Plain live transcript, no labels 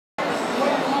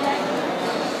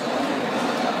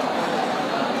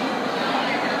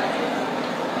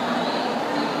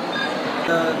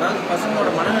பசங்களோட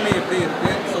மனநிலை எப்படி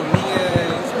இருக்கு? ஸோ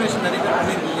நீங்கள் இன்ஸ்பிரேஷன் நிறைய பேர்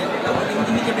பண்ணியிருக்கீங்க,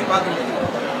 இன்னைக்கு எப்படி பார்க்குறீங்க?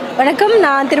 வணக்கம்,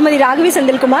 நான் திருமதி ராகவி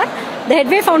செந்தில்குமார், த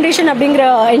ஹெட்வே ஃபவுண்டேஷன் அப்படிங்கிற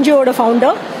என்ஜிஓட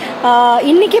ஃபவுண்டர்.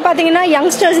 இன்னைக்கு பார்த்தீங்கன்னா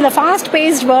யங்ஸ்டர்ஸ் இந்த ஃபாஸ்ட்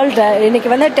பேஸ்ட் வேர்ல்டு, இன்னைக்கு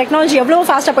வந்து டெக்னாலஜி எவ்வளோ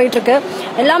ஃபாஸ்ட்டாக போயிட்டு இருக்கு.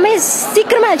 எல்லாமே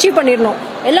சீக்கிரமாக அச்சீவ் பண்ணிடணும்,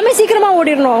 எல்லாமே சீக்கிரமாக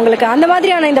ஓடிடணும் அவங்களுக்கு. அந்த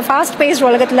மாதிரியான இந்த ஃபாஸ்ட் பேஸ்ட்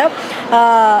உலகத்தில்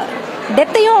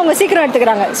டெத்தையும் அவங்க சீக்கிரம்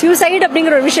எடுத்துக்கிறாங்க. சூசைட்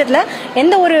அப்படிங்கிற ஒரு விஷயத்தில்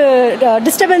எந்த ஒரு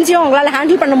டிஸ்டர்பன்ஸையும் அவங்களால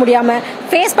ஹேண்டில் பண்ண முடியாமல்,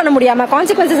 ஃபேஸ் பண்ண முடியாமல்,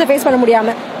 கான்சிக்வன்சஸை ஃபேஸ் பண்ண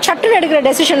முடியாமல் சட்டுன்னு எடுக்கிற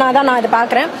டெசிஷனாக தான் நான் இதை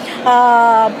பார்க்குறேன்.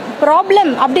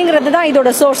 ப்ராப்ளம் அப்படிங்கிறது தான்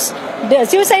இதோட சோர்ஸ்.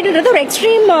 சூசைடுன்றது ஒரு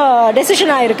எக்ஸ்ட்ரீம்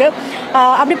டெசிஷனாக இருக்குது.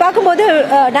 அப்படி பார்க்கும்போது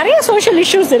நிறைய சோஷியல்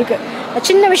இஷ்யூஸ் இருக்குது.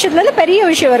 சின்ன விஷயத்துலேருந்து பெரிய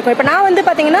விஷயம் இருக்கும். இப்போ நான் வந்து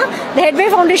பார்த்தீங்கன்னா இந்த ஹெட்வே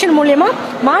ஃபவுண்டேஷன் மூலியமா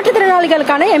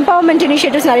மாற்றுத்திறனாளிகளுக்கான எம்பவர்மெண்ட்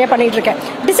இனிஷியேட்டிவ்ஸ் நிறைய பண்ணிட்டு இருக்கேன்.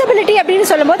 டிசபிலிட்டி அப்படின்னு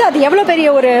சொல்லும்போது அது எவ்வளோ பெரிய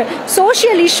ஒரு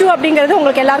சோஷியல் இஷ்யூ அப்படிங்கிறது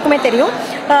உங்களுக்கு எல்லாருக்குமே தெரியும்.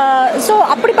 ஸோ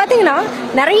அப்படி பார்த்தீங்கன்னா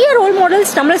நிறைய ரோல்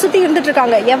மாடல்ஸ் நம்மளை சுற்றி இருந்துட்டு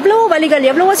இருக்காங்க. எவ்வளோ வலிகள்,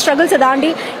 எவ்வளோ ஸ்ட்ரகிள்ஸை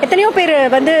தாண்டி எத்தனையோ பேர்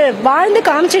வந்து வாழ்ந்து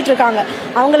காமிச்சிட்டு இருக்காங்க.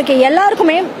 அவங்களுக்கு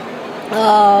எல்லாருக்குமே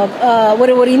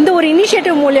இந்த ஒரு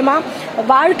இனிஷியேட்டிவ் மூலமா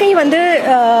வாழ்க்கை வந்து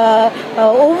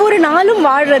ஒவ்வொரு நாளும்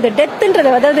வாழ்றது, டெத்துன்றது,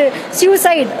 அதாவது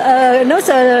சூசைட்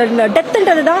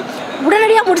டெத்துன்றது தான்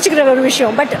உடனடியாக முடிச்சுக்கிற ஒரு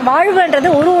விஷயம். பட் வாழ்வுன்றது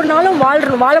ஒரு நாளும்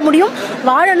வாழ முடியும்,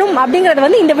 வாழணும் அப்படிங்கறத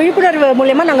வந்து இந்த விழிப்புணர்வு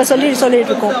மூலமா நாங்கள்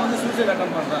சொல்லிட்டு இருக்கோம்.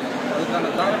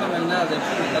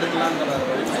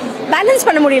 பேலன்ஸ்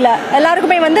பண்ண முடியல,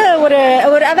 எல்லாருக்குமே வந்து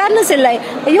ஒரு அவேர்னஸ் இல்லை.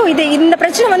 ஐயோ இது இந்த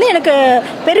பிரச்சனை வந்து எனக்கு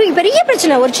பெரிய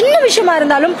பிரச்சனை, ஒரு சின்ன விஷயமா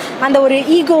இருந்தாலும் அந்த ஒரு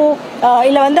ஈகோ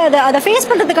இல்லை வந்து அதை ஃபேஸ்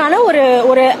பண்ணுறதுக்கான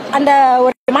ஒரு அந்த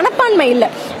ஒரு மனப்பான்மை இல்லை.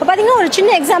 இப்போ பார்த்தீங்கன்னா ஒரு சின்ன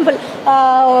எக்ஸாம்பிள்,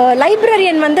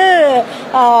 லைப்ரரியன் வந்து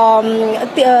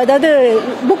அதாவது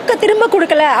புக்கை திரும்ப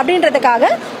கொடுக்கல அப்படின்றதுக்காக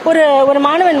ஒரு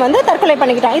மாணவன் வந்து தற்கொலை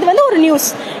பண்ணிக்கிட்டான். இது வந்து ஒரு நியூஸ்.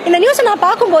 இந்த நியூஸை நான்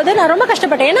பார்க்கும்போது நான் ரொம்ப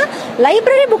கஷ்டப்பட்டேன். ஏன்னா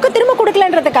லைப்ரரி புக்கை திரும்ப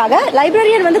கொடுக்கலன்றதுக்காக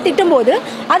லைப்ரரியன் வந்து திட்டும்போது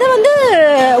அதை வந்து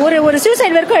ஒரு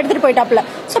சூசைட் வரைக்கும் எடுத்துகிட்டு போயிட்டாப்ல.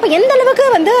 ஸோ இப்போ எந்த அளவுக்கு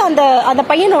வந்து அந்த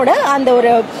பையனோட அந்த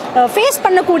ஒரு ஃபேஸ்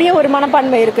பண்ணக்கூடிய ஒரு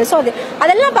மனப்பான்மை இருக்குது. ஸோ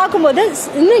அதெல்லாம் பார்க்கும்போது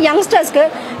இன்னும் யங்ஸ்டர்ஸ்க்கு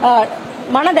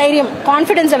மனதைரியம்,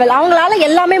 கான்ஃபிடன்ஸ் லெவல், அவங்களால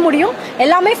எல்லாமே முடியும்,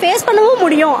 எல்லாமே ஃபேஸ் பண்ணவும்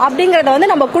முடியும் அப்படிங்கறத வந்து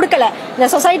நம்ம கொடுக்கல, இந்த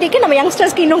சொசைட்டிக்கு, நம்ம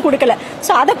யங்ஸ்டர்ஸ்க்கு இன்னும் கொடுக்கல.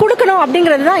 ஸோ அதை கொடுக்கணும்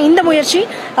அப்படிங்கிறது தான் இந்த முயற்சி.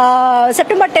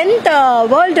 September 10th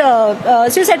world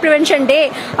suicide prevention டே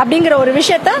அப்படிங்கிற ஒரு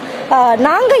விஷயத்த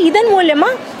நாங்கள் இதன் மூலமா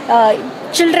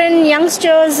சில்ட்ரன்,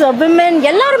 யங்ஸ்டர்ஸ், விமென்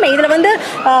எல்லாருமே இதில் வந்து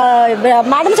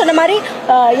மேடம் சொன்ன மாதிரி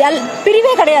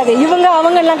பிரிவே கிடையாது, இவங்க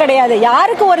அவங்க எல்லாம் கிடையாது.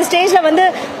 யாருக்கு ஒரு ஸ்டேஜில் வந்து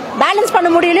பேலன்ஸ் பண்ண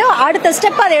முடியலையோ அடுத்த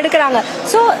ஸ்டெப் அதை எடுக்கிறாங்க.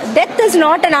 So death is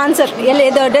not an answer.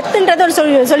 டெத்துன்றது ஒரு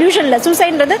சொல்யூஷன் இல்லை,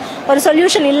 சூசைட்ன்றது ஒரு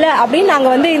சொல்யூஷன் இல்லை அப்படின்னு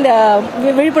நாங்கள் வந்து இந்த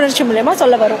விழிப்புணர்ச்சி மூலமா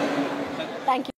சொல்ல வரோம்.